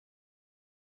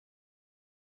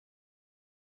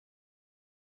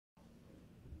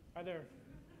Hi there.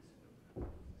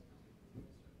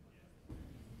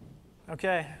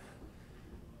 Okay.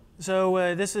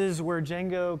 So this is where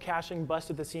Django caching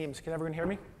busted the seams. Can everyone hear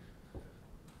me?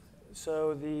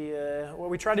 So what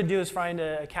we try to do is find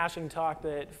a caching talk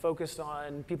that focused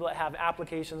on people that have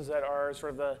applications that are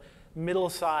sort of the middle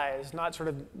size, not sort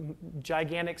of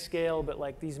gigantic scale, but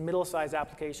like these middle size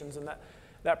applications, and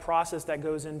that process that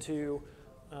goes into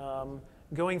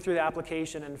going through the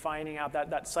application and finding out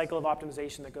that cycle of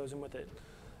optimization that goes in with it.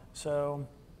 So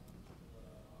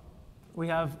we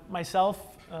have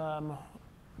myself,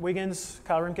 Wiggins,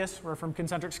 Kyle Rimkus. We're from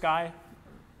Concentric Sky.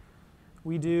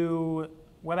 We do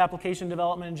web application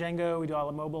development in Django. We do all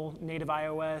the mobile, native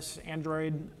iOS,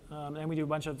 Android, and we do a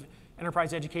bunch of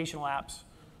enterprise educational apps.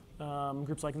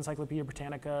 Groups like Encyclopedia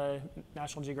Britannica,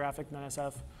 National Geographic, and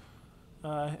NSF.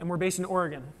 And we're based in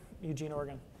Oregon, Eugene,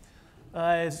 Oregon.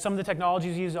 Some of the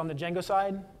technologies used on the Django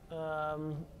side.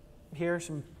 Here,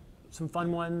 some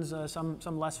fun ones,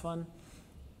 some less fun.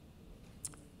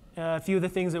 A few of the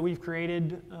things that we've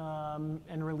created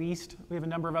and released. We have a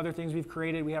number of other things we've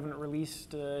created we haven't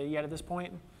released yet at this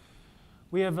point.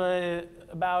 We have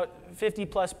about 50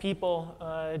 plus people.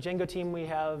 Django team, we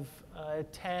have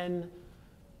 10,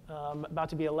 about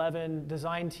to be 11.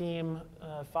 Design team,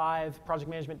 5. Project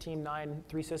management team, 9.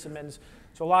 3 sysadmins.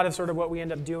 So a lot of sort of what we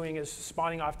end up doing is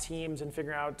spawning off teams and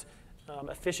figuring out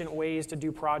efficient ways to do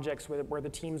projects where the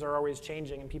teams are always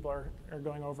changing and people are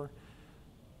going over.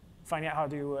 Finding out how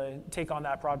to take on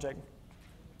that project.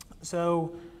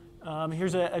 So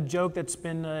here's a joke that's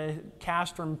been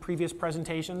cached from previous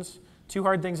presentations. 2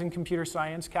 hard things in computer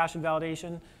science: cache and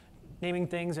validation, naming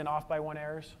things, and off by 1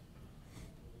 errors.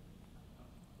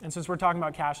 And since we're talking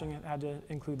about caching, I had to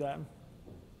include that.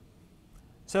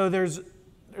 So there's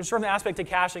sort of an aspect to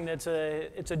caching that's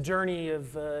it's a journey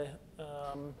of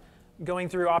going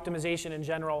through optimization in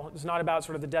general. It's not about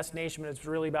sort of the destination, but it's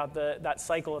really about that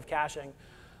cycle of caching.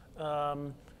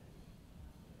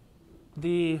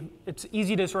 It's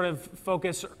easy to sort of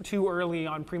focus too early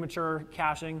on premature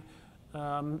caching,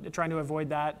 trying to avoid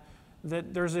that.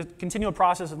 There's a continual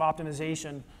process of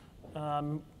optimization,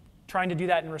 trying to do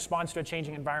that in response to a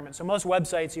changing environment. So most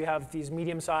websites, you have these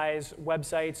medium-sized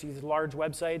websites, these large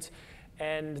websites,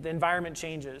 and the environment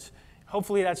changes.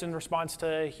 Hopefully that's in response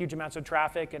to huge amounts of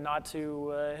traffic and not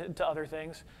to other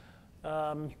things.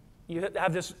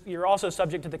 You're also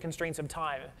subject to the constraints of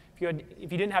time.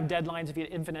 If you didn't have deadlines, if you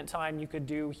had infinite time, you could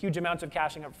do huge amounts of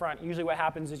caching up front. Usually what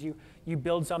happens is you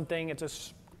build something, it's a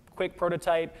quick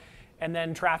prototype, and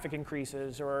then traffic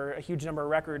increases, or a huge number of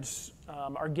records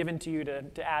are given to you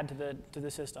to add to the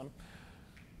system.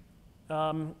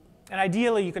 And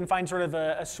ideally, you can find sort of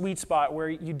a sweet spot where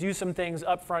you do some things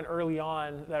up front early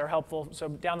on that are helpful, so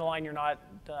down the line you're not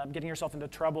getting yourself into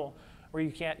trouble where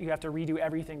you have to redo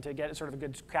everything to get sort of a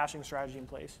good caching strategy in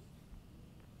place.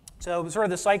 So sort of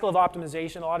the cycle of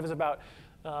optimization, a lot of it is about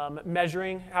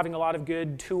measuring, having a lot of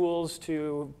good tools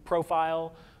to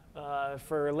profile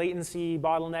for latency,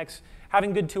 bottlenecks,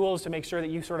 having good tools to make sure that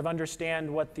you sort of understand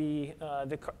what the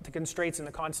constraints and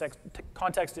the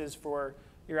context is for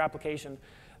your application.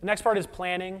 The next part is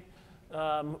planning,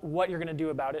 what you're going to do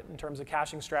about it in terms of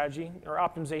caching strategy or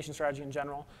optimization strategy in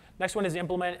general. Next one is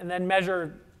implement, and then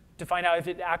measure to find out if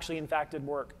it actually, in fact, did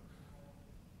work.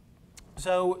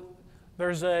 So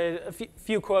there's a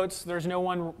few quotes. There's no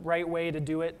one right way to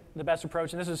do it. The best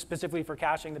approach, and this is specifically for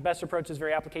caching, the best approach is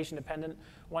very application dependent.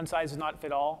 One size does not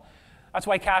fit all. That's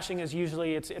why caching is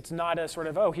usually, it's not a sort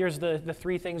of, oh, here's the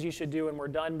 3 things you should do and we're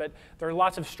done, but there are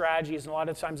lots of strategies, and a lot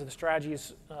of times the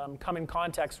strategies come in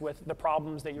context with the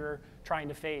problems that you're trying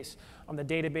to face on the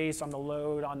database, on the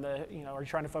load, on the, are you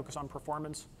trying to focus on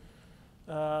performance?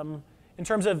 In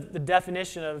terms of the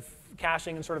definition of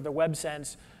caching in sort of the web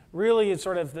sense, really it's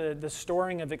sort of the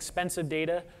storing of expensive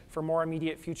data for more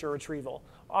immediate future retrieval.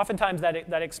 Oftentimes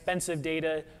that expensive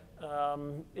data,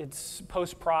 it's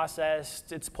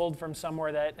post-processed, it's pulled from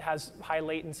somewhere that has high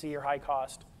latency or high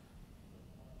cost.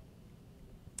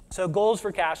 So goals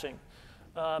for caching.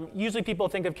 Usually people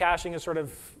think of caching as sort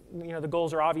of, the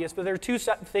goals are obvious, but there are 2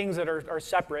 things that are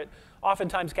separate.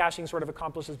 Oftentimes caching sort of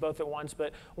accomplishes both at once,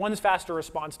 but one's faster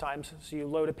response times, so you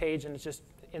load a page and it's just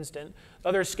instant. The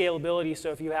other is scalability, so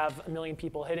if you have 1 million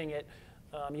people hitting it,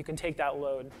 you can take that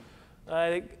load.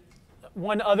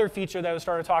 One other feature that I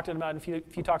started talking about in a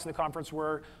few talks at the conference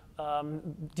were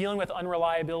dealing with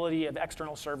unreliability of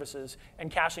external services and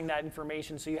caching that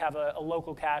information, so you have a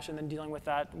local cache and then dealing with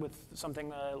that with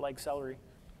something like Celery.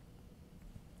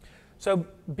 So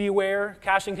beware,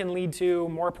 caching can lead to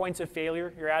more points of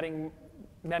failure. You're adding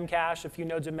memcache, a few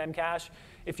nodes of memcache.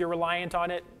 If you're reliant on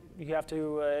it, you have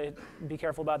to be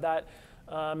careful about that.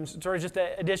 Sort of just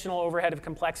the additional overhead of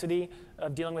complexity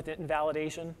of dealing with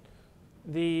invalidation.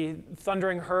 The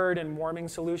thundering herd and warming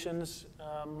solutions,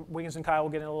 Wiggins and Kyle will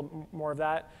get into a little more of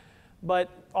that. But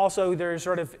also there's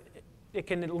sort of, it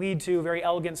can lead to very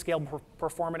elegant scale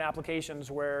performant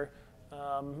applications where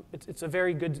it's a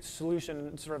very good solution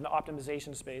in sort of the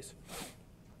optimization space.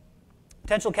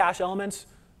 Potential cache elements,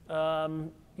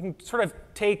 you can sort of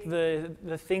take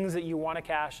the things that you want to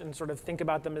cache and sort of think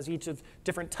about them as each of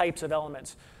different types of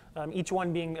elements, each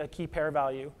one being a key pair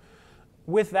value.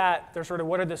 With that, there's sort of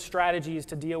what are the strategies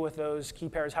to deal with those key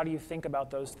pairs? How do you think about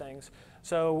those things?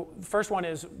 So the first one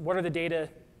is what are the data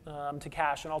to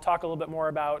cache? And I'll talk a little bit more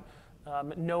about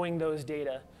knowing those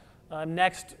data.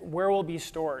 Next, where will it be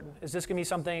stored? Is this going to be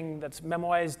something that's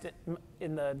memoized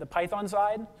in the Python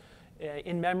side?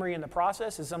 In memory in the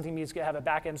process is something that needs to have a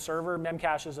backend server.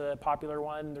 Memcache is a popular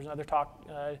one. There's another talk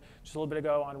just a little bit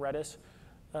ago on Redis.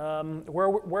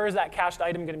 Where is that cached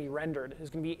item going to be rendered? Is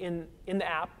it going to be in the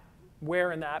app?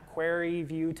 Where in the app? Query,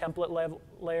 view, template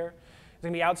layer? Is it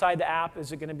going to be outside the app?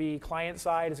 Is it going to be client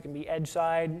side? Is it going to be edge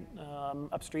side?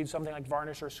 Upstream something like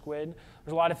Varnish or Squid.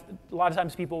 There's a lot of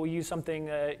times people will use something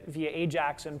via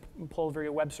Ajax and pull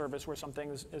via web service where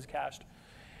something is cached.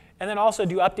 And then also,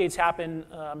 do updates happen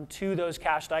to those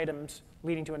cached items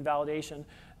leading to invalidation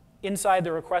inside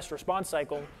the request response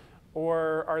cycle,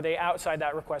 or are they outside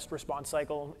that request response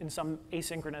cycle in some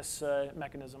asynchronous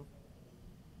mechanism?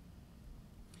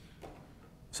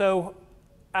 So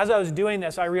as I was doing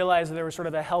this, I realized that there was sort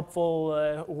of a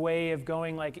helpful way of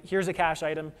going like, here's a cache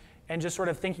item, and just sort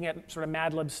of thinking at sort of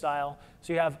Mad Lib style.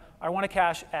 So you have, I want to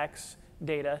cache X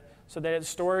data so that it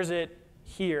stores it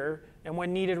here, and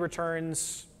when needed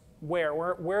returns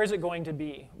where is it going to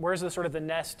be? Where's the sort of the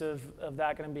nest of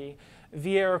that going to be?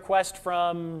 Via request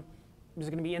from, is it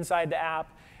going to be inside the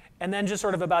app? And then just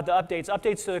sort of about the updates.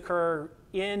 Updates to occur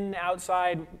in,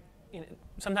 outside,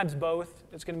 sometimes both.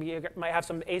 It's going to be, might have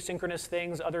some asynchronous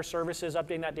things, other services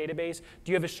updating that database.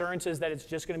 Do you have assurances that it's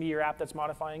just going to be your app that's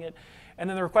modifying it? And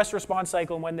then the request response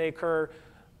cycle, and when they occur,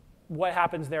 what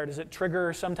happens there? Does it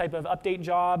trigger some type of update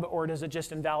job, or does it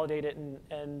just invalidate it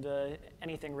and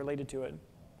anything related to it?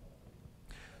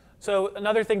 So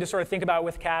another thing to sort of think about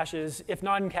with cache is, if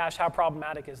not in cache, how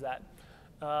problematic is that?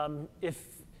 If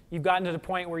you've gotten to the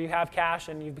point where you have cache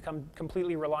and you've become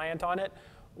completely reliant on it,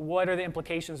 what are the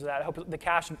implications of that? I hope the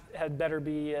cache had better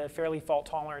be fairly fault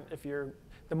tolerant if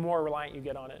the more reliant you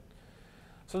get on it.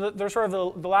 So there's sort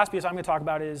of the last piece I'm going to talk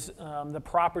about is the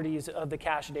properties of the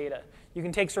cache data. You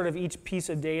can take sort of each piece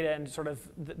of data and sort of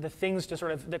the things to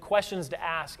sort of, the questions to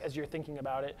ask as you're thinking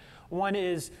about it. One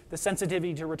is the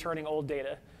sensitivity to returning old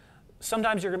data.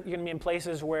 Sometimes you're going to be in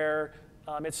places where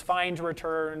it's fine to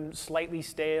return slightly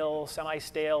stale,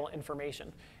 semi-stale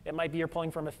information. It might be you're pulling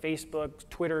from a Facebook,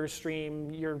 Twitter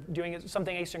stream. You're doing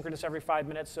something asynchronous every 5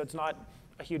 minutes, so it's not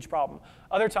a huge problem.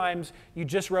 Other times, you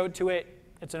just wrote to it.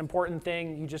 It's an important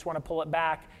thing. You just want to pull it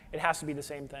back. It has to be the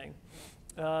same thing.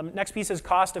 Next piece is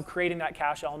cost of creating that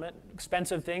cache element.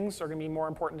 Expensive things are going to be more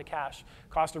important to cache.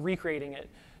 Cost of recreating it.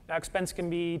 Now, expense can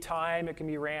be time. It can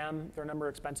be RAM. There are a number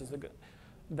of expenses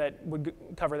that would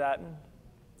cover that.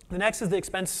 The next is the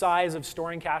expense size of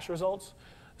storing cache results.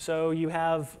 So you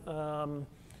have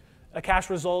a cache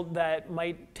result that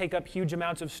might take up huge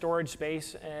amounts of storage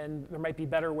space, and there might be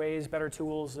better ways, better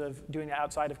tools of doing it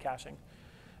outside of caching.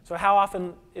 So how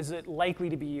often is it likely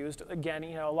to be used? Again,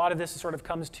 a lot of this sort of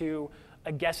comes to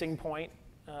a guessing point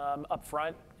up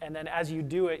front, and then as you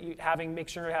do it, make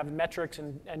sure you have metrics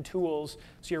and tools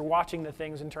so you're watching the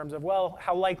things in terms of, well,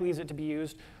 how likely is it to be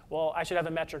used? Well, I should have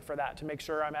a metric for that to make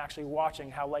sure I'm actually watching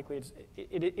how likely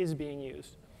it is being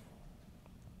used.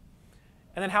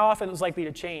 And then how often it's likely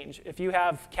to change. If you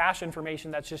have cache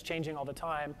information that's just changing all the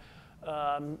time,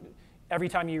 every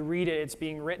time you read it, it's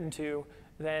being written to,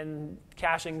 then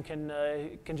caching can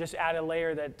just add a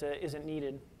layer that isn't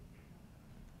needed.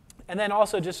 And then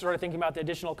also just sort of thinking about the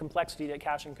additional complexity that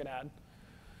caching could add.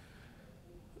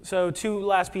 So two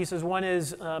last pieces. One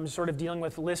is sort of dealing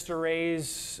with list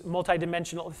arrays,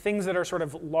 multidimensional, things that are sort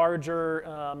of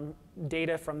larger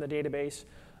data from the database.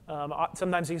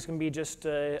 Sometimes these can be just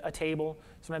a table.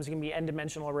 Sometimes it can be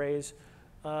n-dimensional arrays.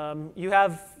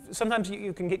 Sometimes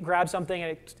you can grab something,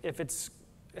 and if it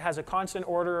has a constant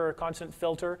order or a constant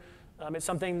filter, it's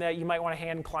something that you might want to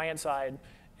hand client side,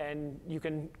 and you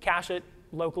can cache it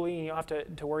locally, and you don't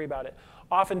have to worry about it.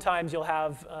 Oftentimes, you'll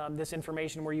have this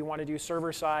information where you want to do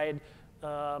server side.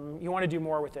 You want to do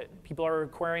more with it. People are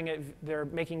querying it. They're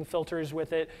making filters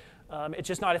with it. It's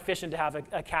just not efficient to have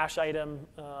a cache item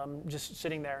just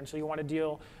sitting there. And so you want to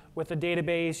deal with the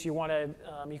database. You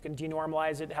can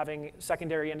denormalize it, having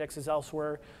secondary indexes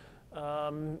elsewhere.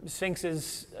 Syncs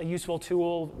is a useful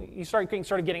tool. You start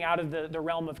getting out of the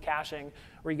realm of caching,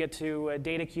 where you get to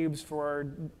data cubes for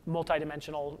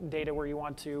multidimensional data where you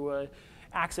want to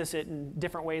access it in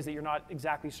different ways that you're not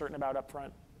exactly certain about up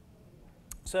front.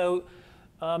 So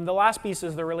the last piece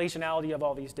is the relationality of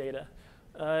all these data.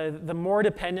 The more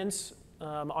dependence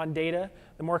on data,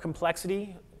 the more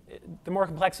complexity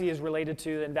is related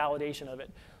to the invalidation of it.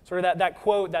 Sort of that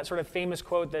quote, that sort of famous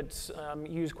quote that's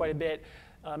used quite a bit,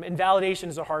 invalidation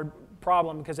is a hard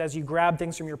problem because as you grab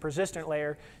things from your persistent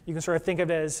layer, you can sort of think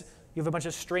of it as you have a bunch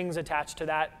of strings attached to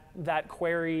that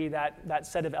query, that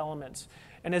set of elements.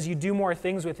 And as you do more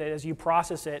things with it, as you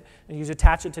process it, and you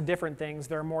attach it to different things,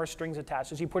 there are more strings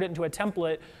attached. As you put it into a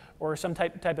template or some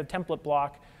type of template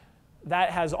block, that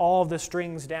has all of the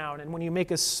strings down. And when you make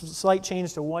a slight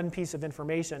change to one piece of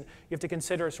information, you have to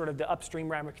consider sort of the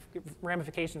upstream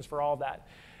ramifications for all of that.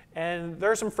 And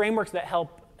there are some frameworks that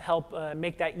help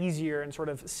make that easier and sort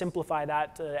of simplify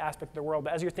that aspect of the world.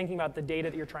 But as you're thinking about the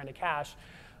data that you're trying to cache,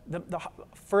 the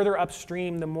further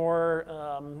upstream, the more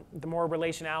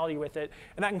relationality with it,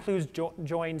 and that includes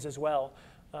joins as well.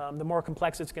 The more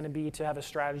complex it's going to be to have a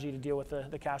strategy to deal with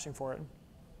the caching for it.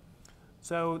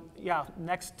 So yeah,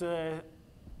 next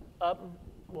up,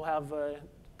 we'll have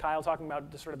Kyle talking about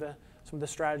some of the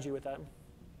strategy with that.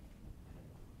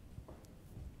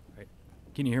 Right.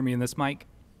 Can you hear me in this mic?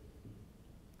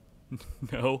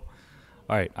 No?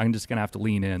 All right, I'm just going to have to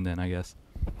lean in then, I guess.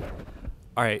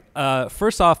 All right,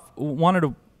 first off,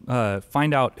 wanted to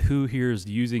find out who here is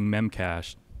using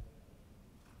Memcache.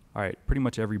 All right, pretty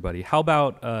much everybody. How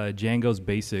about Django's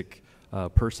basic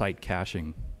per-site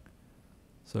caching?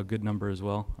 So a good number as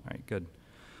well. All right, good.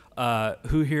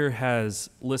 Who here has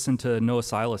listened to Noah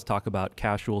Silas talk about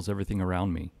cache rules, everything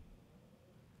around me?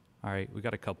 All right, we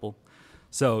got a couple.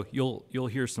 So you'll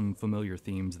hear some familiar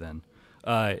themes then.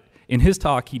 In his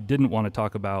talk, he didn't want to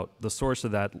talk about the source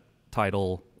of that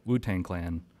title, Wu-Tang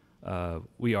Clan.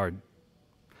 We are,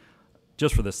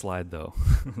 just for this slide though.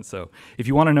 So if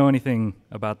you want to know anything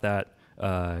about that,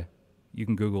 you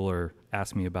can Google or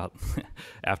ask me about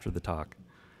after the talk.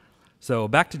 So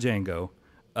back to Django.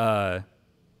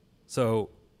 So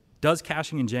does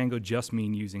caching in Django just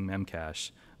mean using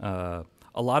Memcache?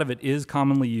 A lot of it is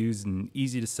commonly used and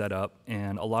easy to set up,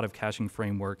 and a lot of caching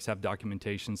frameworks have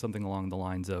documentation, something along the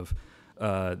lines of,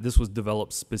 this was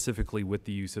developed specifically with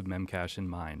the use of Memcache in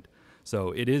mind.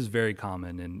 So it is very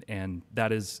common, and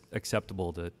that is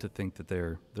acceptable to think that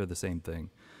they're the same thing.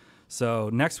 So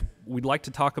next, we'd like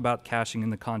to talk about caching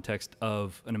in the context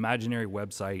of an imaginary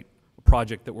website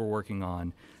project that we're working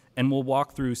on, and we'll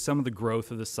walk through some of the growth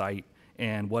of the site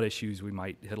and what issues we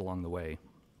might hit along the way.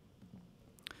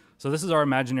 So this is our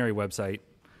imaginary website.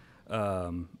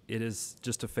 It is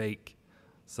just a fake,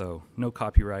 so no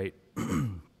copyright.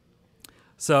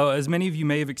 So as many of you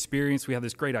may have experienced, we have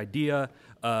this great idea,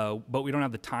 but we don't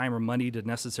have the time or money to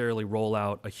necessarily roll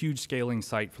out a huge scaling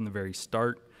site from the very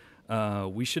start.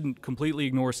 We shouldn't completely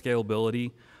ignore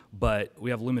scalability, but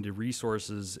we have limited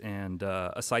resources, and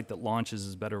a site that launches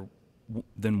is better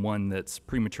than one that's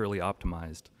prematurely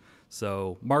optimized.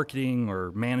 So marketing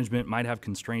or management might have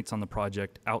constraints on the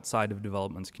project outside of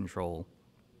development's control.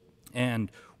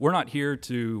 And we're not here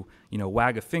to,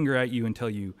 wag a finger at you and tell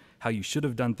you how you should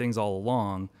have done things all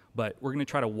along, but we're going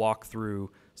to try to walk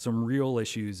through some real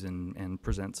issues and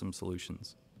present some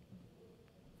solutions.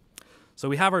 So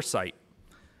we have our site.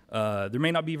 There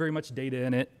may not be very much data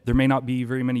in it. There may not be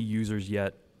very many users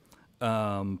yet.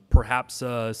 Perhaps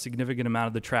a significant amount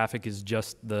of the traffic is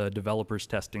just the developers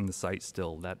testing the site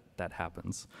still. That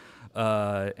happens.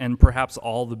 And perhaps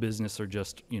all the business are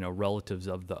just relatives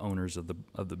of the owners of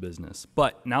the business.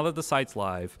 But now that the site's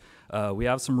live, we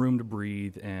have some room to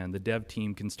breathe, and the dev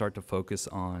team can start to focus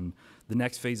on the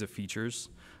next phase of features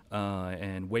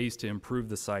and ways to improve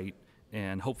the site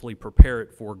and hopefully prepare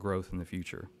it for growth in the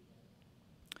future.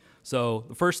 So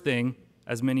the first thing,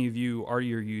 as many of you are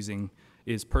using,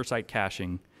 is per-site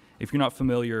caching. If you're not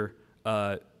familiar,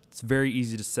 it's very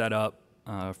easy to set up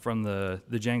from the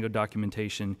Django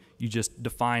documentation. You just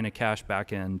define a cache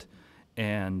backend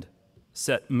and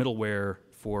set middleware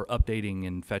for updating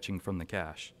and fetching from the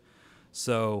cache.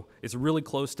 So it's really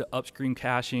close to upstream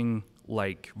caching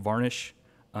like Varnish,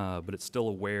 but it's still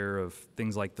aware of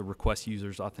things like the request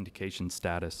user's authentication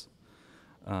status.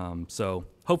 So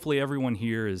hopefully everyone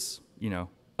here is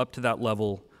up to that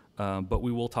level, but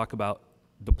we will talk about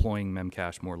deploying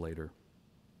Memcache more later.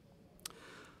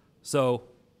 So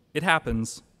it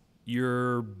happens.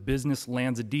 Your business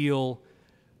lands a deal,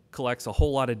 collects a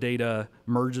whole lot of data,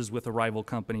 merges with a rival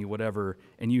company, whatever,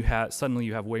 and suddenly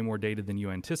you have way more data than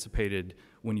you anticipated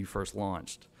when you first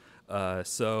launched.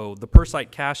 So the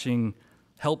per-site caching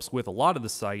helps with a lot of the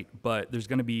site, but there's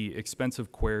going to be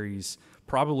expensive queries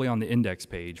probably on the index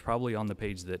page, probably on the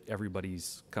page that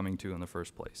everybody's coming to in the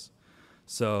first place.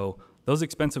 So those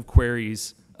expensive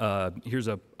queries, here's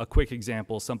a quick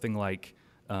example, something like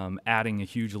adding a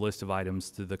huge list of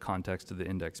items to the context of the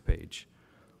index page.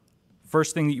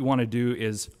 First thing that you want to do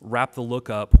is wrap the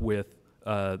lookup with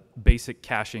basic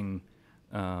caching,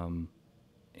 and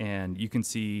you can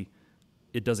see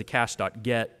it does a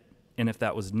cache.get, and if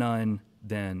that was none,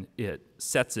 then it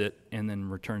sets it and then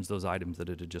returns those items that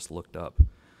it had just looked up.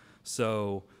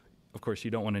 So, of course, you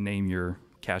don't want to name your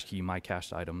cache key my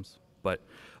cached items, but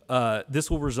this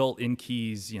will result in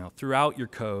keys, throughout your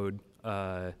code,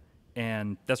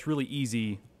 and that's really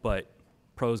easy. But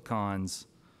pros, cons,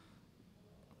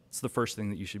 it's the first thing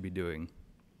that you should be doing.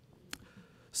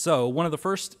 So one of the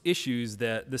first issues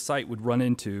that the site would run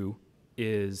into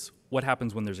is what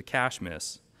happens when there's a cache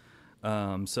miss.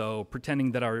 So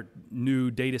pretending that our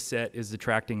new data set is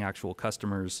attracting actual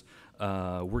customers,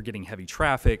 we're getting heavy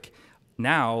traffic.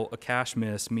 Now a cache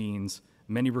miss means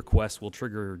many requests will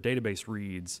trigger database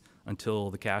reads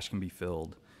until the cache can be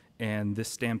filled. And this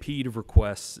stampede of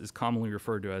requests is commonly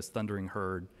referred to as thundering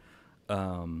herd.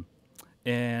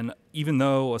 And even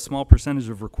though a small percentage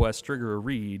of requests trigger a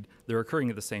read, they're occurring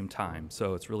at the same time,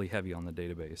 so it's really heavy on the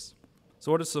database.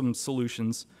 So what are some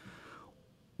solutions?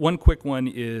 One quick one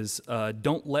is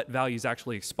don't let values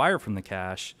actually expire from the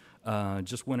cache.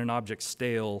 Just when an object's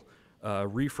stale,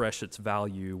 refresh its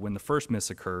value when the first miss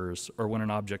occurs or when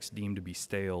an object's deemed to be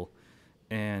stale,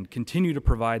 and continue to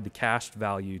provide the cached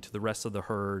value to the rest of the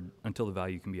herd until the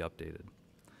value can be updated.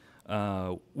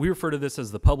 We refer to this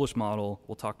as the publish model.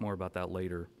 We'll talk more about that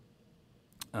later.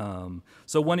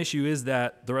 So one issue is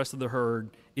that the rest of the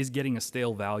herd is getting a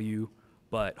stale value,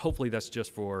 but hopefully that's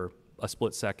just for a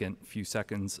split second, few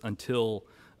seconds, until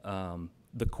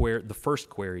the first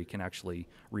query can actually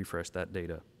refresh that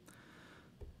data.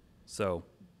 So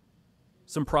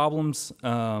some problems.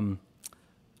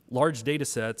 Large data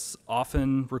sets,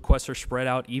 often requests are spread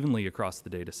out evenly across the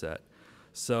data set.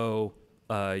 So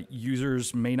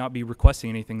users may not be requesting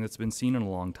anything that's been seen in a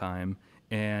long time,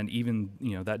 and even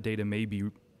that data may be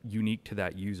unique to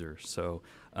that user. So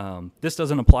this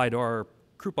doesn't apply to our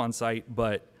Groupon site,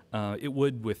 but it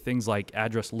would with things like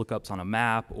address lookups on a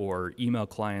map or email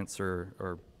clients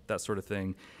or that sort of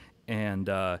thing. And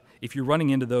if you're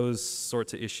running into those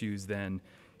sorts of issues, then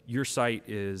your site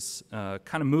is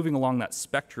kind of moving along that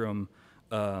spectrum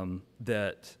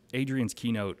that Adrian's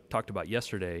keynote talked about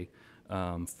yesterday,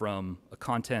 from a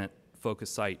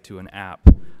content-focused site to an app.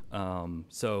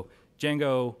 So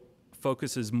Django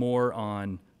focuses more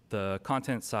on the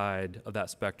content side of that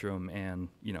spectrum, and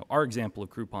our example of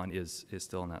Groupon is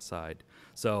still on that side.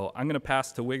 So I'm going to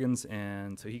pass to Wiggins,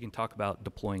 and so he can talk about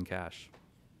deploying cache.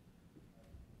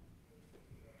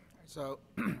 So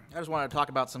I just wanted to talk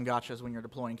about some gotchas when you're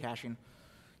deploying caching.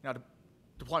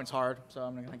 Deployment's hard, so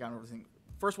I'm going to go over everything.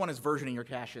 First one is versioning your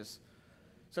caches.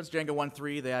 Since Django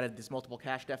 1.3, they added this multiple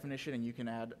cache definition, and you can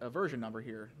add a version number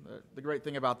here. The great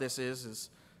thing about this is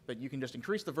that you can just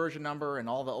increase the version number, and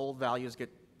all the old values get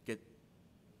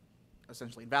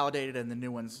essentially validated, and the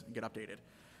new ones get updated.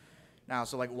 Now,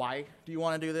 so why do you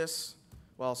want to do this?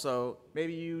 Well, so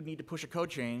maybe you need to push a code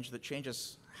change that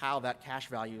changes how that cache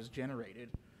value is generated,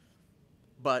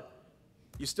 but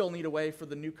you still need a way for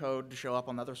the new code to show up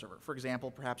on the other server. For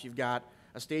example, perhaps you've got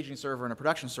a staging server and a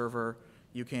production server.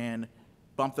 You can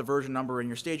bump the version number in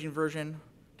your staging version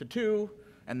to 2,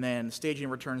 and then staging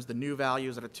returns the new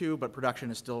values at a 2, but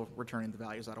production is still returning the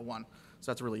values at a 1.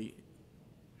 So that's a really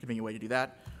convenient way to do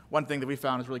that. One thing that we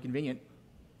found is really convenient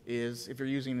is if you're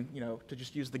using, to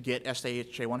just use the git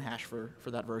SHA1 hash for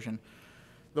that version.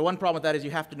 The one problem with that is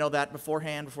you have to know that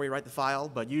beforehand before you write the file,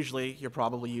 but usually you're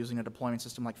probably using a deployment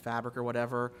system like Fabric or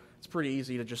whatever. It's pretty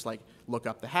easy to just look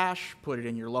up the hash, put it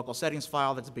in your local settings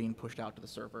file that's being pushed out to the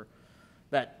server.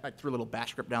 I threw a little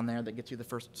bash script down there that gets you the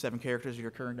first 7 characters of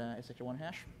your current SHA1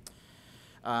 hash.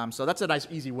 So that's a nice,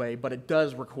 easy way, but it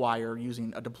does require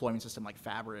using a deployment system like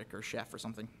Fabric or Chef or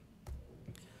something.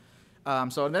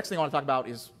 So the next thing I want to talk about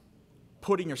is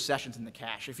putting your sessions in the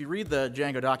cache. If you read the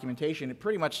Django documentation, it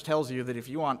pretty much tells you that if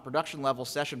you want production level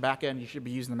session backend, you should be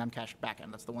using the memcache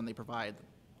backend. That's the one they provide.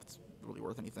 That's really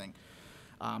worth anything.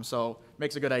 So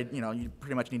makes a good idea. You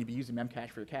pretty much need to be using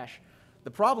memcache for your cache.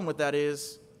 The problem with that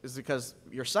is because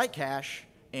your site cache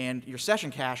and your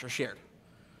session cache are shared.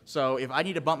 So if I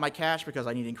need to bump my cache because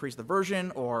I need to increase the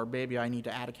version, or maybe I need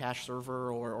to add a cache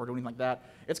server or do anything like that,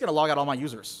 it's going to log out all my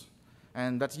users.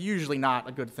 And that's usually not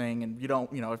a good thing. And you don't,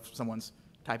 if someone's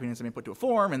typing in some input to a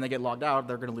form and they get logged out,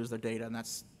 they're going to lose their data, and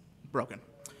that's broken.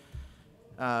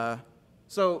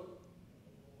 So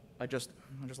I just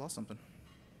lost something.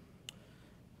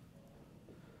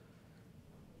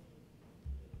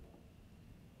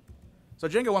 So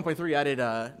Django 1.3 added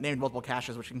named multiple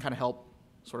caches, which can kind of help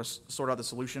sort of sort out the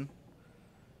solution.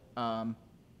 When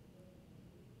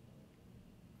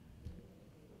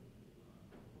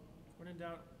in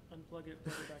doubt, unplug it,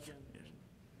 plug it back in.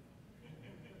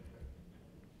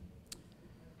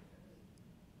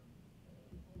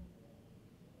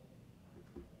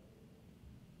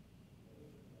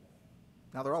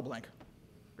 Now they're all blank.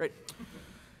 Great.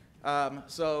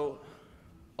 So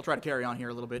I'll try to carry on here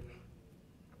a little bit.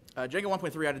 Django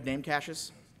 1.3 added named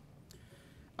caches.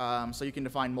 So you can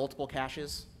define multiple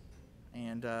caches.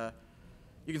 And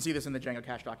you can see this in the Django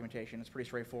cache documentation. It's pretty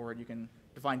straightforward. You can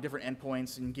define different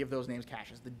endpoints and give those names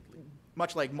caches,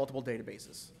 much like multiple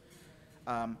databases.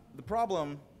 The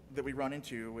problem that we run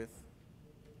into with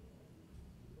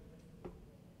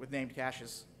named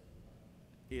caches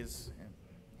is...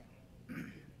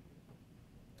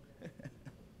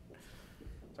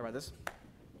 Sorry about this.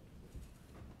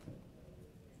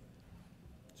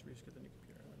 Just restart the new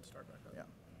computer and then start back up. Yeah.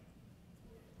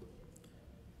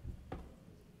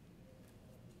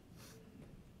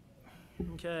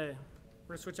 Okay,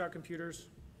 we're gonna switch out computers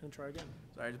and try again.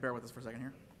 Sorry, just bear with us for a second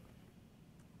here.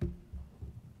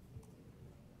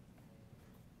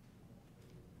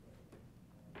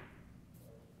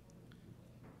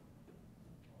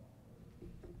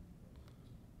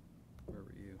 Where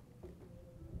were you?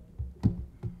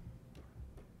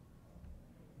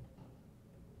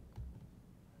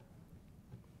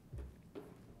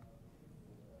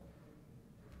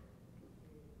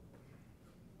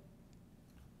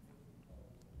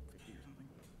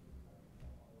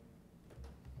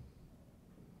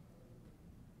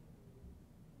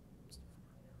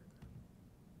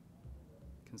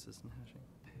 Consistent hashing.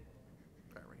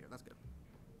 All right, right here. That's good.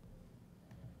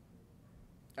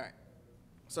 All right.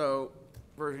 So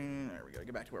version, there we go.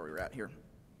 Get back to where we were at here.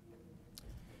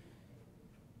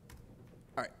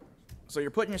 All right. So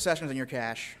you're putting your sessions in your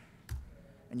cache,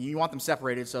 and you want them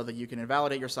separated so that you can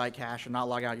invalidate your site cache and not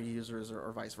log out your users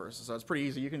or vice versa. So it's pretty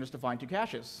easy. You can just define two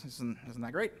caches. Isn't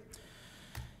that great?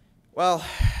 Well,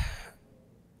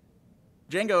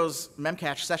 Django's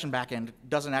memcache session backend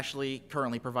doesn't actually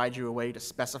currently provide you a way to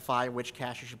specify which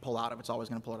cache you should pull out of. It's always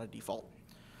going to pull out a default.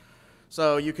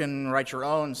 So you can write your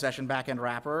own session backend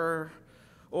wrapper,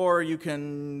 or you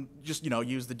can just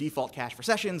use the default cache for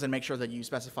sessions and make sure that you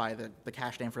specify the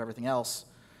cache name for everything else.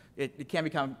 It can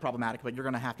become problematic, but you're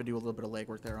going to have to do a little bit of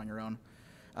legwork there on your own.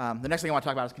 The next thing I want to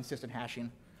talk about is consistent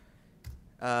hashing.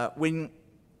 When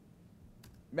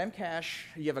memcache,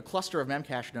 you have a cluster of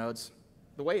memcache nodes,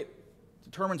 the way it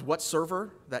determines what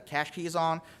server that cache key is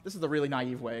on. This is the really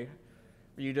naive way,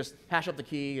 where you just hash up the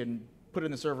key and put it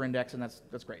in the server index, and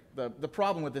that's great. The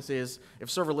problem with this is if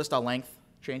server list.length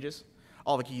changes,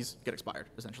 all the keys get expired,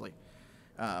 essentially.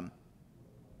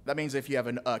 That means if you have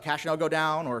a cache node go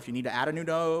down, or if you need to add a new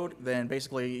node, then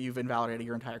basically you've invalidated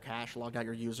your entire cache, logged out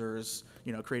your users,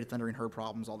 created thundering herd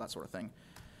problems, all that sort of thing.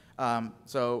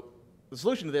 So the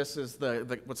solution to this is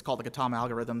what's called the Gautama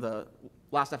algorithm. The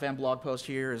Last.fm blog post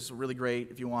here is really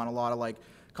great if you want a lot of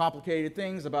complicated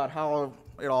things about how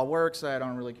it all works. I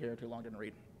don't really care, too long, didn't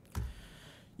read.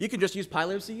 You can just use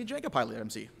pilotmc and Django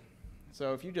pilotmc.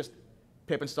 So if you just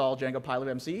pip install Django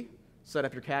pilotmc, set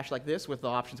up your cache like this with the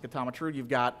options Gautama true, you've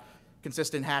got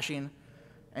consistent hashing,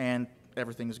 and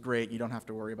everything's great. You don't have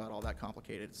to worry about all that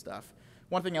complicated stuff.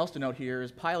 One thing else to note here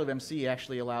is pilotmc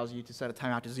actually allows you to set a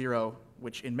timeout to 0,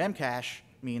 which in memcache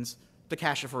means to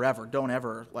cache it forever. Don't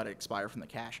ever let it expire from the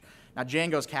cache. Now,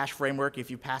 Django's cache framework, if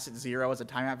you pass it 0 as a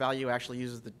timeout value, actually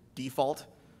uses the default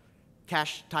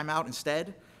cache timeout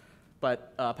instead.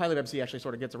 But pilotmc actually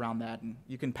sort of gets around that, and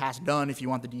you can pass done if you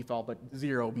want the default, but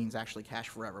 0 means actually cache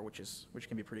forever, which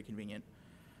can be pretty convenient.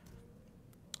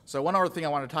 So one other thing I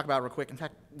wanted to talk about real quick, in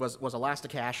fact, was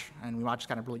Elasticache, and we might just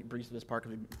kind of really breeze through this part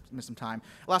because we missed some time.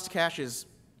 Elasticache is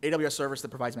AWS service that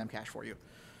provides memcache for you.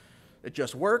 It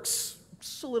just works.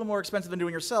 It's a little more expensive than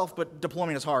doing yourself, but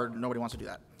deployment is hard. Nobody wants to do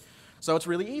that. So it's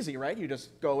really easy, right? You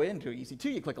just go into EC2,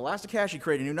 you click Elasticache, you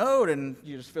create a new node, and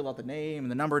you just fill out the name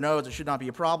and the number of nodes. It should not be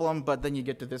a problem, but then you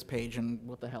get to this page, and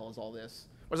what the hell is all this?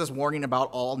 What is this warning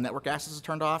about all network access is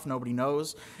turned off? Nobody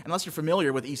knows. Unless you're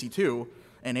familiar with EC2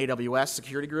 and AWS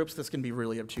security groups, this can be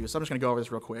really obtuse. So I'm just going to go over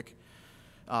this real quick.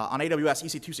 On AWS,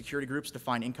 EC2 security groups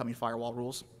define incoming firewall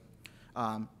rules.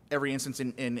 Every instance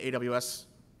in AWS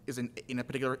is in a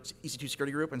particular EC2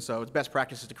 security group, and so it's best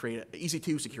practice is to create an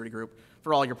EC2 security group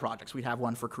for all your projects. We'd have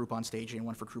one for Groupon staging,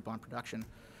 one for Groupon production.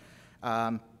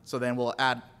 So then we'll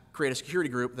add create a security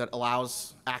group that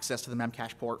allows access to the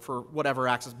memcache port for whatever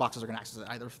access boxes are going to access it,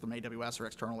 either from AWS or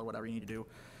external or whatever you need to do.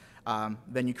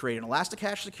 Then you create an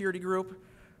Elasticache security group,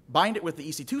 bind it with the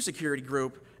EC2 security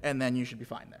group, and then you should be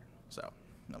fine there. So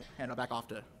I'll hand it back off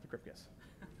to Rimkus.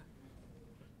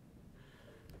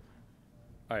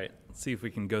 All right, let's see if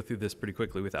we can go through this pretty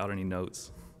quickly without any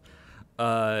notes.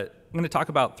 I'm going to talk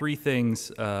about 3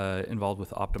 things involved with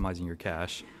optimizing your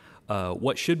cache.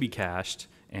 What should be cached,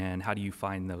 and how do you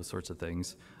find those sorts of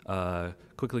things.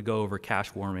 Quickly go over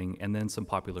cache warming, and then some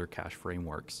popular cache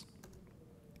frameworks.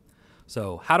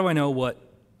 So how do I know what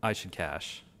I should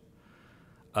cache?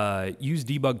 Use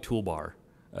debug toolbar.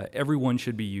 Everyone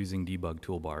should be using debug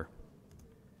toolbar.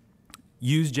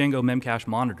 Use Django memcache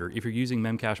monitor. If you're using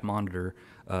memcache monitor,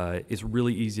 it's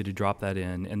really easy to drop that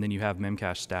in, and then you have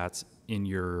memcache stats in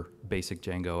your basic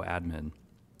Django admin.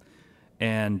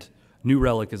 And New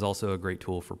Relic is also a great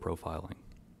tool for profiling.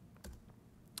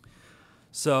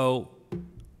 So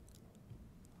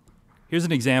here's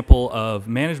an example of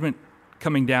management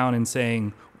coming down and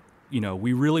saying,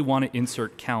 we really want to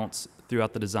insert counts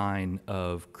throughout the design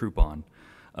of Groupon.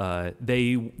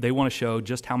 They want to show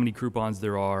just how many croutons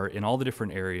there are in all the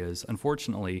different areas.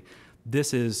 Unfortunately,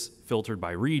 this is filtered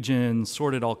by region,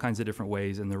 sorted all kinds of different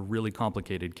ways, and they're really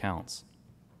complicated counts.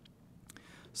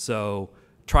 So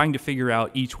trying to figure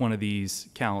out each one of these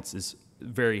counts is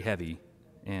very heavy,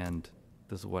 and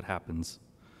this is what happens.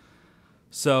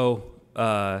 So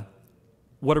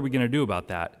what are we going to do about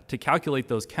that? To calculate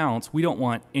those counts, we don't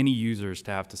want any users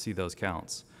to have to see those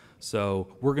counts. So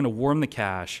we're going to warm the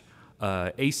cache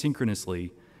asynchronously,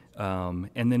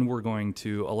 and then we're going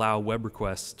to allow web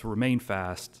requests to remain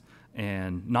fast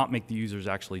and not make the users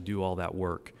actually do all that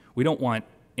work. We don't want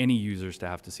any users to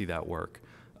have to see that work.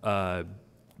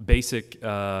 Basic,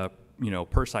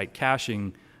 per site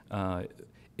caching,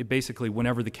 it basically,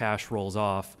 whenever the cache rolls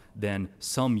off, then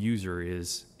some user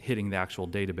is hitting the actual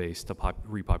database to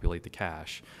repopulate the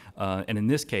cache. And in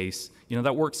this case,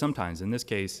 that works sometimes. In this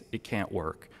case, it can't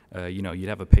work. You'd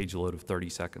have a page load of 30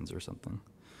 seconds or something.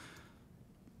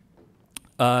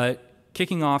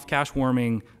 Kicking off cache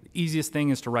warming, the easiest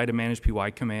thing is to write a manage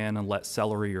py command and let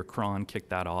celery or cron kick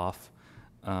that off.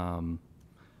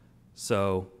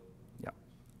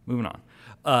 Moving on.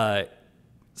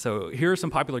 So here are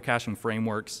some popular caching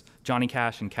frameworks. Johnny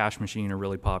Cache and Cache Machine are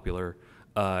really popular.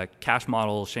 Cache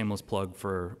Model, shameless plug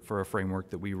for a framework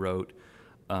that we wrote.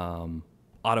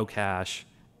 AutoCache,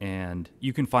 and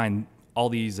you can find all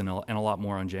these and a lot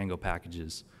more on Django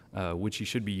packages, which you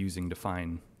should be using to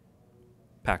find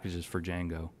packages for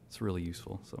Django. It's really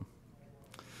useful. So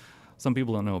some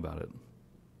people don't know about it.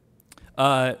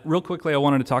 Real quickly, I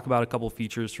wanted to talk about a couple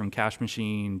features from Cache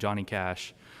Machine, Johnny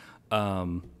Cache.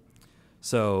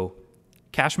 So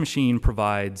Cache Machine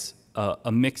provides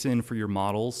a mix-in for your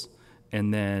models,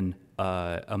 and then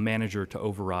a manager to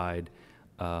override.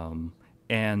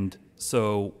 And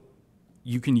so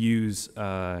you can use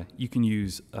Jinja2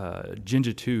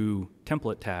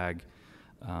 template tag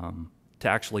to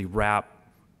actually wrap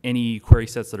any query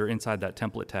sets that are inside that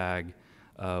template tag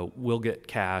will get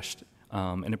cached,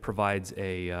 and it provides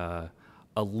a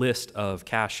list of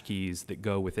cache keys that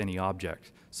go with any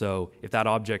object. So if that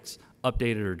object's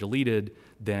updated or deleted,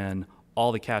 then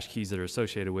all the cache keys that are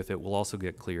associated with it will also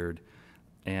get cleared.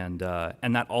 And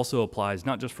that also applies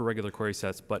not just for regular query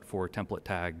sets, but for template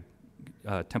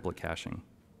caching.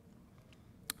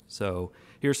 So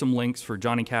here's some links for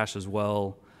Johnny Cache as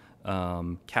well,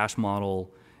 Cache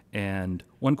Model, and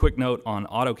one quick note on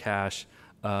AutoCache.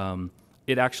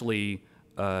 It actually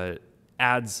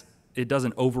it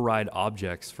doesn't override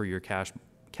objects for your cache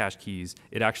keys.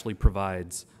 It actually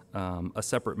provides a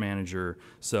separate manager.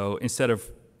 So instead of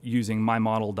using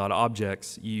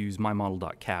mymodel.objects, you use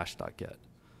mymodel.cache.get.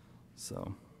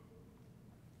 So,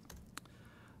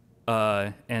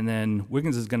 and then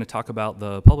Wiggins is going to talk about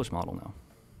the publish model now.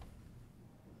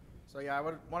 So yeah, I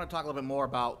would want to talk a little bit more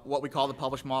about what we call the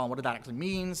publish model and what that actually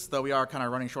means, though we are kind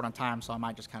of running short on time, so I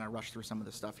might just kind of rush through some of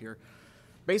this stuff here.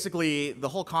 Basically, the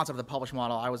whole concept of the publish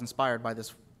model, I was inspired by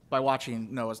this by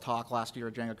watching Noah's talk last year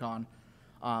at DjangoCon.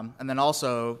 And then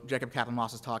also, Jacob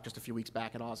Kaplan-Moss's talk just a few weeks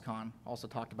back at OzCon also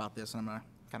talked about this, and I'm going to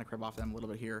kind of crib off them a little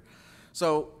bit here.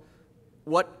 So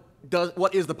what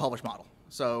is the publish model?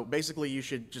 So basically, you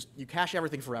cache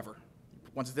everything forever.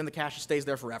 Once it's in the cache, it stays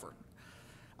there forever.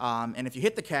 And if you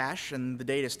hit the cache and the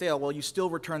data is stale, well, you still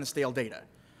return the stale data.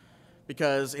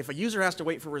 Because if a user has to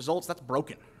wait for results, that's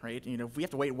broken, right? If we have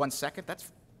to wait 1 second, who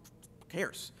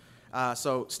cares?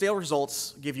 So stale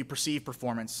results give you perceived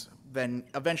performance. Then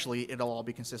eventually it'll all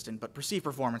be consistent, but perceived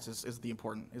performance is the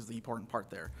important part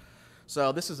there.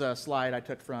 So this is a slide I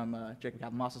took from Jacob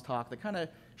Kapelmoss's talk that kind of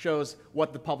shows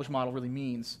what the publish model really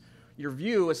means. Your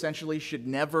view essentially should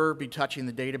never be touching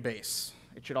the database.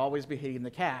 It should always be hitting the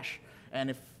cache. And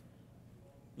if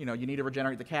you need to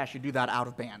regenerate the cache, you do that out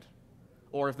of band.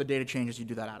 Or if the data changes, you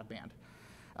do that out of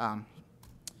band.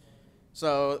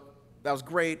 So that was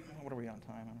great. What are we on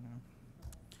time?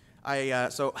 I don't know.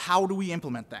 So how do we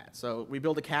implement that? So we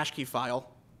build a cache key file.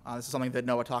 This is something that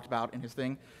Noah talked about in his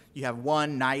thing. You have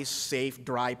one nice, safe,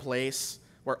 dry place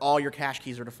where all your cache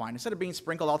keys are defined. Instead of being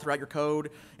sprinkled all throughout your code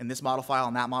in this model file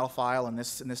and that model file and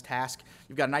this task,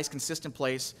 you've got a nice, consistent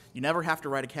place. You never have to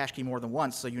write a cache key more than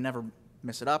once, so you never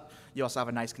mess it up. You also have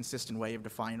a nice, consistent way of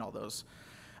defining all those.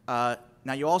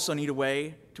 Now, you also need a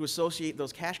way to associate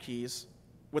those cache keys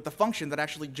with the function that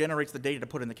actually generates the data to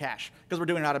put in the cache, because we're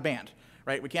doing it out of band,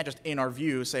 right? We can't just, in our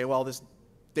view, say, well, this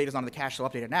data's not in the cache, so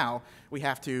update it now. We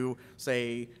have to,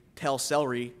 say, tell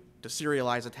Celery to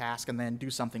serialize a task and then do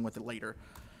something with it later.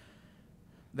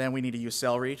 Then we need to use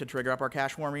Celery to trigger up our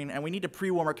cache warming, and we need to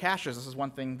pre-warm our caches. This is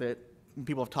one thing that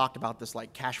people have talked about, this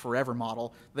like cache forever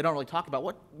model. They don't really talk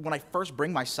about when I first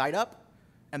bring my site up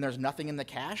and there's nothing in the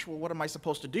cache, well, what am I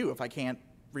supposed to do if I can't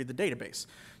read the database?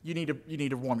 You need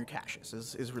to warm your caches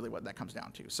is really what that comes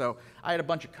down to. So I had a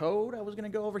bunch of code I was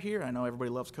going to go over here. I know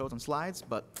everybody loves codes on slides,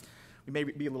 but we may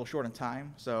be a little short on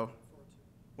time. So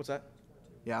what's that?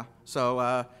 Yeah.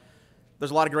 So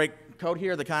there's a lot of great code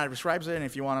here that kind of describes it, and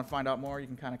if you want to find out more, you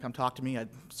can kind of come talk to me. I'd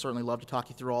certainly love to talk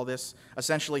you through all this.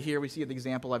 Essentially here we see the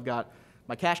example. I've got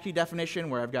my cache key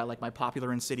definition, where I've got like my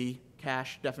popular in city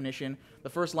cache definition. The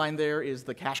first line there is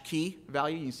the cache key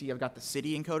value. You see I've got the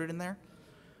city encoded in there.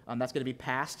 That's going to be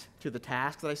passed to the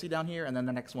task that I see down here, and then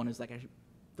the next one is like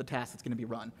the task that's going to be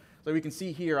run. So we can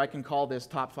see here I can call this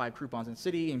top 5 croutons in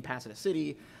city and pass it a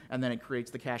city, and then it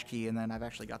creates the cache key, and then I've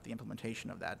actually got the implementation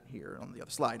of that here on the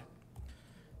other slide.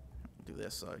 Do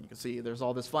this. So you can see there's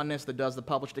all this funness that does the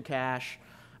publish to cache,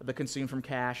 the consume from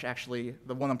cache. Actually,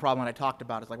 the one problem that I talked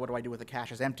about is like, what do I do with the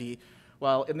cache is empty?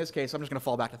 Well, in this case, I'm just going to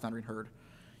fall back to Thundering Herd.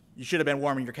 You should have been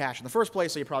warming your cache in the first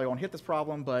place, so you probably won't hit this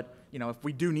problem, but if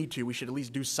we do need to, we should at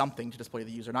least do something to display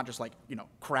the user, not just like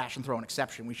crash and throw an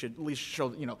exception. We should at least show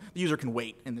the user can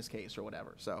wait in this case or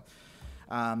whatever. So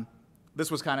this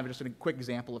was kind of just a quick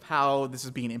example of how this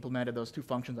is being implemented, those 2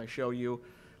 functions I show you.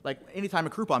 Like anytime a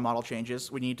crouton model changes,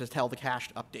 we need to tell the cache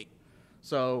to update.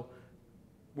 So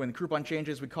when the crouton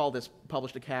changes, we call this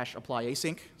publish to cache apply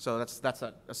async. So that's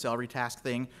a Celery task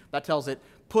thing. That tells it,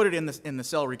 put it in the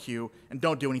Celery queue and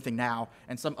don't do anything now,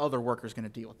 and some other worker is going to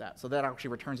deal with that. So that actually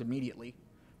returns immediately.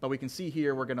 But we can see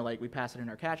here we're going to we pass it in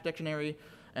our cache dictionary,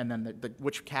 and then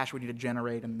which cache we need to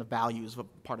generate and the values of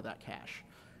part of that cache.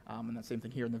 And that same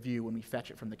thing here in the view, when we fetch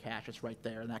it from the cache, it's right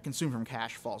there, and that consume from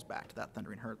cache falls back to that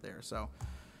Thundering Herd there. So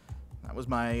that was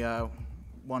my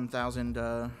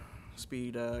 1,000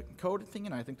 speed code thing,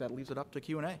 and I think that leaves it up to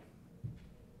Q&A.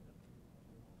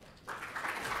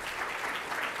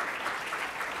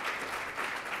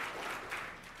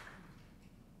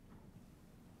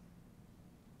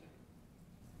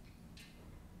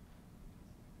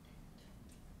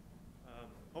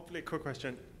 Hopefully a quick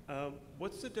question.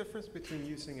 What's the difference between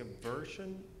using a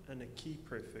version and a key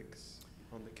prefix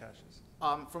on the caches?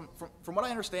 From what I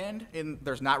understand,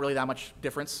 there's not really that much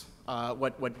difference.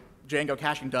 What Django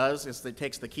caching does is it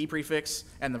takes the key prefix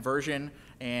and the version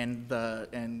and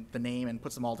the name and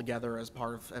puts them all together as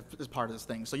part of this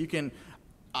thing. So you can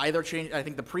either change. I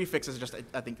think the prefix is just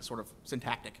sort of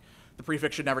syntactic. The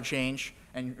prefix should never change.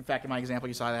 And in fact, in my example,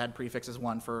 you saw I had prefixes,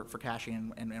 one for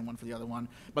caching and one for the other one.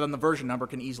 But then the version number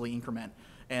can easily increment.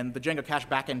 And the Django cache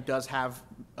backend does have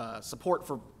support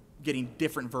for getting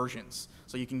different versions.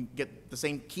 So you can get the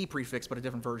same key prefix, but a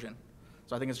different version.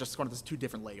 So I think it's just one of those 2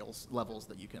 different levels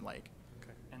that you can Okay.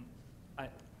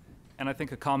 And I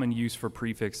think a common use for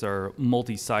prefix are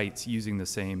multi-sites using the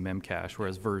same memcache,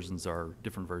 whereas versions are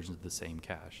different versions of the same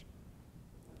cache.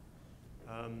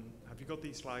 Have you got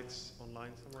these slides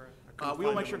online somewhere? We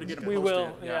will make sure to get them We posted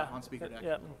will, yeah. on SpeakerDeck.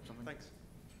 Yeah. Thanks.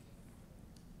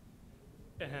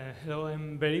 Hello,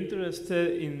 I'm very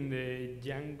interested in the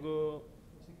Django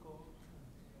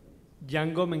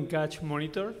memcache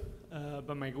monitor,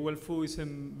 but my Google Foo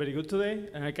isn't very good today,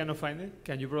 and I cannot find it.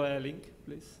 Can you provide a link,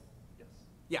 please?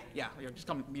 Yes. Yeah. Just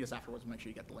come meet us afterwards and make sure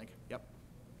you get the link. Yep.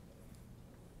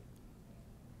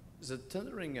 The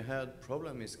Thundering Herd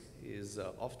problem is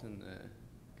often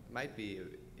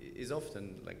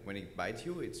like when it bites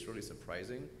you, it's really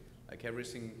surprising. Like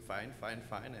everything fine,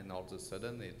 and all of a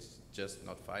sudden it's just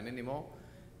not fine anymore,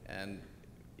 and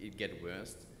it gets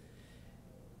worse.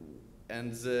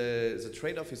 And the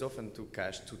trade-off is often to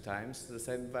cache 2 times the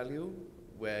same value,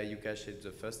 where you cache it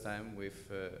the first time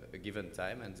with a given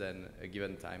time, and then a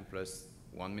given time plus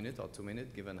 1 minute or 2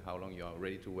 minutes, given how long you are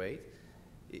ready to wait.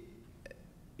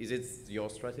 Is it your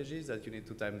strategy that you need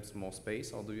 2 times more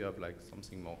space, or do you have like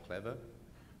something more clever?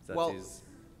 That Well,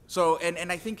 so,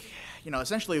 and I think, you know,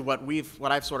 essentially what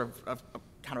I've sort of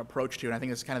kind of approached to, and I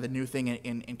think it's kind of the new thing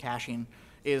in caching,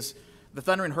 is the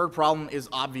thunder and herd problem is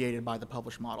obviated by the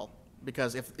publish model.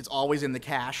 Because if it's always in the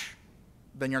cache,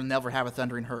 then you'll never have a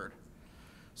thundering herd.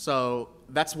 So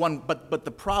that's one, but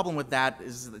the problem with that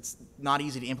is it's not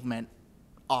easy to implement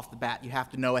off the bat. You have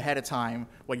to know ahead of time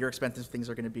what your expensive things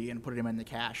are going to be and put them in the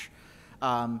cache.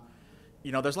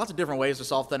 You know, there's lots of different ways to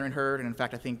solve thundering herd, and in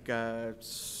fact, I think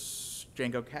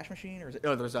Django Cache Machine, or is it,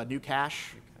 oh, there's a new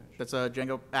cache. That's a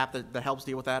Django app that helps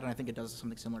deal with that, and I think it does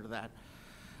something similar to that.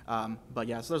 But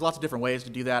yeah, so there's lots of different ways to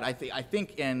do that. I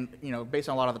think, and you know, based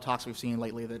on a lot of the talks we've seen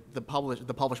lately, that the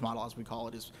publish model, as we call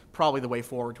it, is probably the way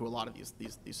forward to a lot of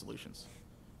these solutions.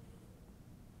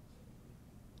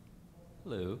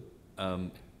 Hello.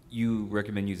 You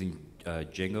recommend using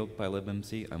Django by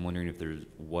libmc. I'm wondering if there's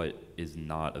what is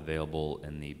not available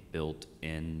in the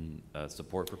built-in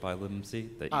support for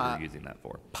PyLibMC that you're using that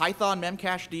for. Python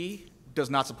memcached does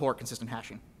not support consistent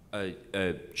hashing.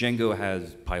 Django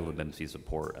has PyLibMC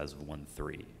support as of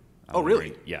 1.3. Oh,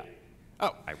 really? Yeah.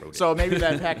 Oh, I wrote it. So maybe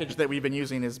that package that we've been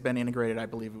using has been integrated. I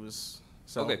believe it was.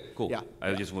 So, okay, cool. Yeah.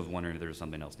 I just was wondering if there was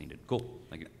something else needed. Cool.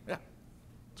 Thank you. Yeah,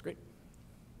 it's great.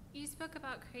 You spoke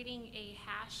about creating a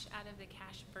hash out of the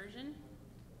cache version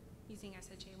using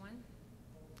SHA-1.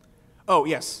 Oh,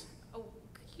 yes. Oh,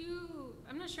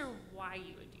 I'm not sure why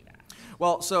you would do that.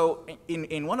 Well, so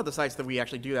in one of the sites that we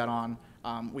actually do that on,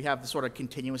 we have the sort of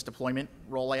continuous deployment,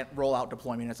 rollout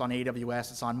deployment. It's on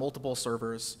AWS. It's on multiple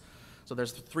servers. So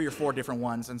there's 3 or 4 different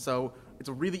ones. And so it's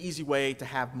a really easy way to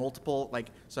have multiple,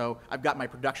 so I've got my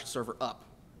production server up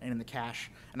and in the cache,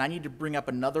 and I need to bring up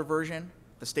another version,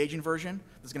 the staging version,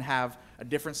 that's going to have a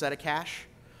different set of cache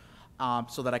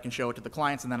so that I can show it to the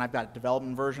clients. And then I've got a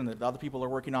development version that the other people are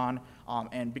working on.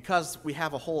 And because we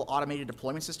have a whole automated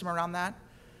deployment system around that,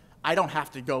 I don't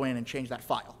have to go in and change that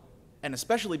file. And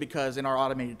especially because in our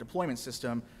automated deployment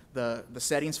system, the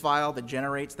settings file that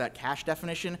generates that cache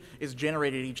definition is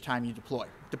generated each time you deploy,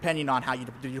 depending on how you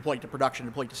deploy it to production,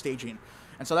 deploy it to staging.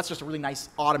 And so that's just a really nice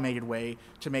automated way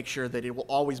to make sure that it will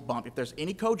always bump. If there's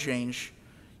any code change,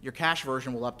 your cache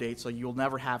version will update, so you'll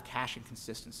never have cache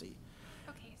inconsistency.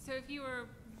 Okay, so if you were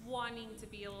wanting to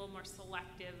be a little more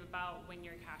selective about when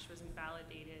your cache was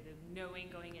invalidated, and knowing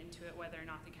going into it whether or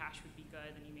not the cache would be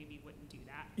good, then you maybe wouldn't do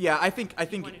that. Yeah, I think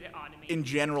wanted it automated. In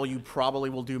general, you probably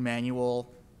will do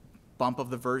manual bump of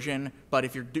the version. But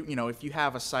if if you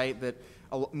have a site that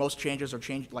most changes are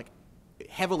changed, like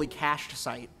heavily cached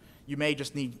site, you may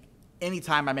just need,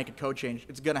 anytime I make a code change,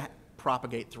 it's going to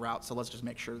propagate throughout. So let's just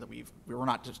make sure that we're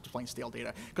not just displaying stale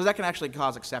data, because that can actually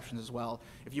cause exceptions as well.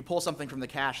 If you pull something from the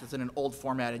cache that's in an old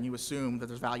format and you assume that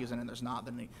there's values in it and there's not,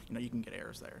 then you can get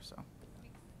errors there. So.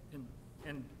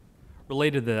 And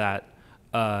related to that,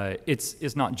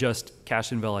 it's not just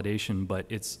cache invalidation, but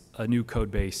it's a new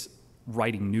code base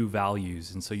writing new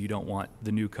values, and so you don't want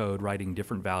the new code writing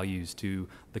different values to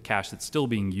the cache that's still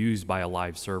being used by a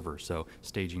live server, so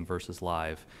staging versus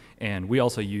live. And we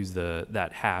also use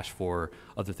that hash for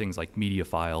other things like media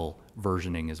file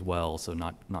versioning as well, so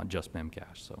not just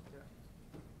memcache. So.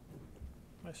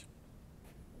 Nice.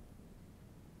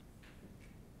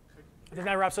 I think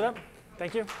that wraps it up.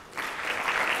 Thank you.